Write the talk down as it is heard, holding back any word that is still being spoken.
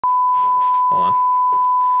Hold on.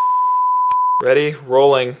 Ready,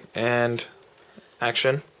 rolling, and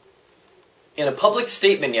action. In a public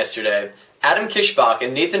statement yesterday, Adam Kishbach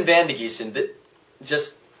and Nathan Van de Giesen,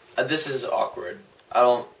 this is awkward.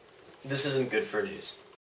 This isn't good for news.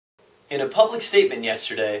 In a public statement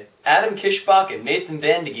yesterday, Adam Kishbach and Nathan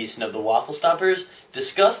Van de Giesen of the Waffle Stompers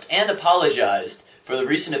discussed and apologized for the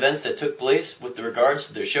recent events that took place with regards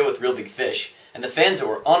to their show with Real Big Fish and the fans that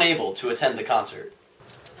were unable to attend the concert.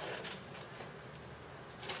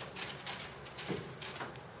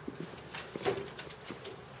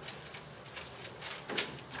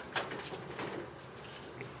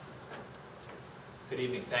 Good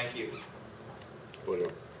evening, thank you.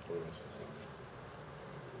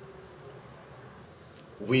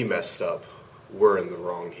 We messed up. We're in the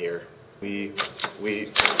wrong here. We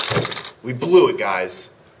blew it, guys.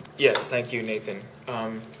 Yes, thank you, Nathan.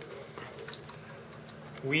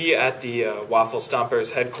 We at the Waffle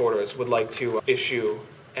Stompers headquarters would like to issue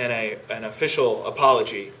an official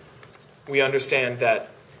apology. We understand that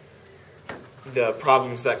the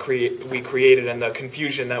problems that we created and the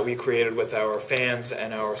confusion that we created with our fans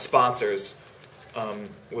and our sponsors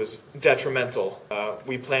was detrimental.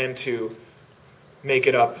 We plan to make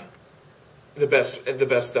it up the best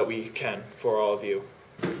that we can for all of you.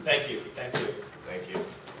 Thank you. Thank you. Thank you.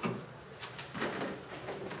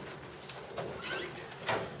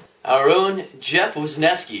 Our own Jeff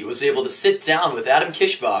Wisniewski was able to sit down with Adam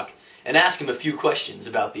Kishbach and ask him a few questions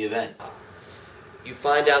about the event. You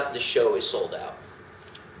find out the show is sold out.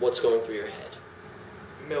 What's going through your head?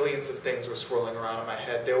 Millions of things were swirling around in my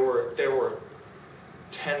head. There were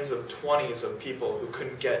tens of 20s of people who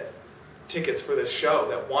couldn't get tickets for this show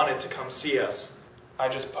that wanted to come see us. I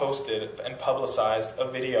just posted and publicized a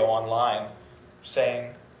video online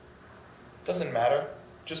saying, doesn't matter,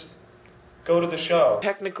 just go to the show.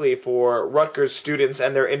 Technically for Rutgers students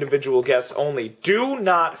and their individual guests only. Do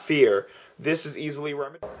not fear. This is easily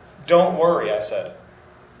remedied. Don't worry, I said.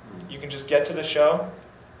 You can just get to the show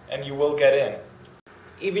and you will get in.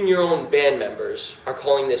 Even your own band members are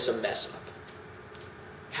calling this a mess up.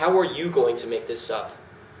 How are you going to make this up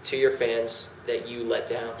to your fans that you let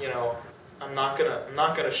down? You know, I'm not gonna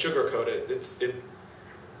sugarcoat it.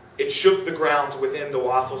 It shook the grounds within the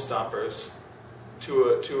Waffle Stompers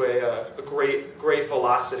to a great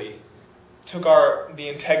velocity. Took the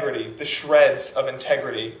integrity, the shreds of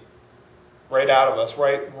integrity, right out of us,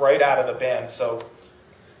 right out of the band. So,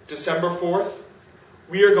 December 4th,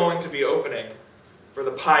 we are going to be opening for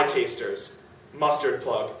the Pie Tasters, Mustard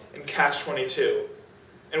Plug, and Catch-22.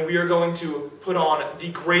 And we are going to put on the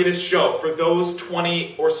greatest show for those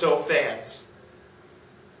 20 or so fans.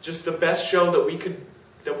 Just the best show that we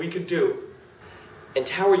could do. And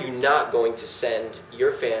how are you not going to send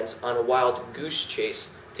your fans on a wild goose chase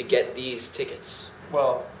to get these tickets?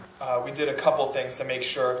 Well, we did a couple things to make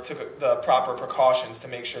sure, took the proper precautions to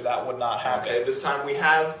make sure that would not happen. Okay, this time we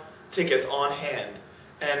have tickets on hand,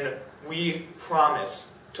 and we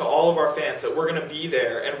promise to all of our fans that we're going to be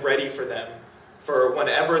there and ready for them for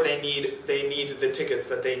whenever they need the tickets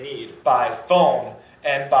that they need. By phone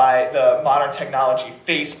and by the modern technology,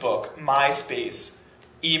 Facebook, MySpace,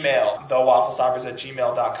 email,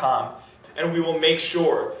 thewafflestompers@gmail.com. And we will make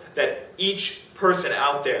sure that each person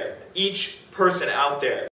out there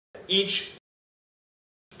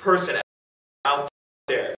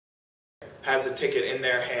has a ticket in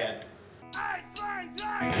their hand.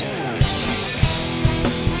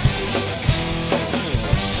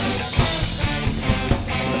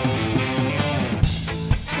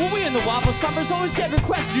 We in the Waffle Stompers always get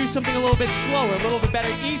requests to do something a little bit slower, a little bit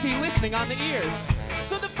better, easy listening on the ears.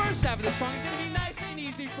 So the first half of the song is going to be nice and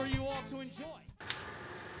easy for you all to enjoy.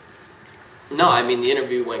 No, I mean, the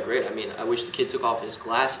interview went great. I mean, I wish the kid took off his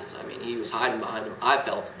glasses. I mean, he was hiding behind them. I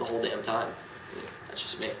felt the whole damn time. I mean, that's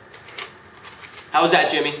just me. How was that,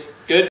 Jimmy?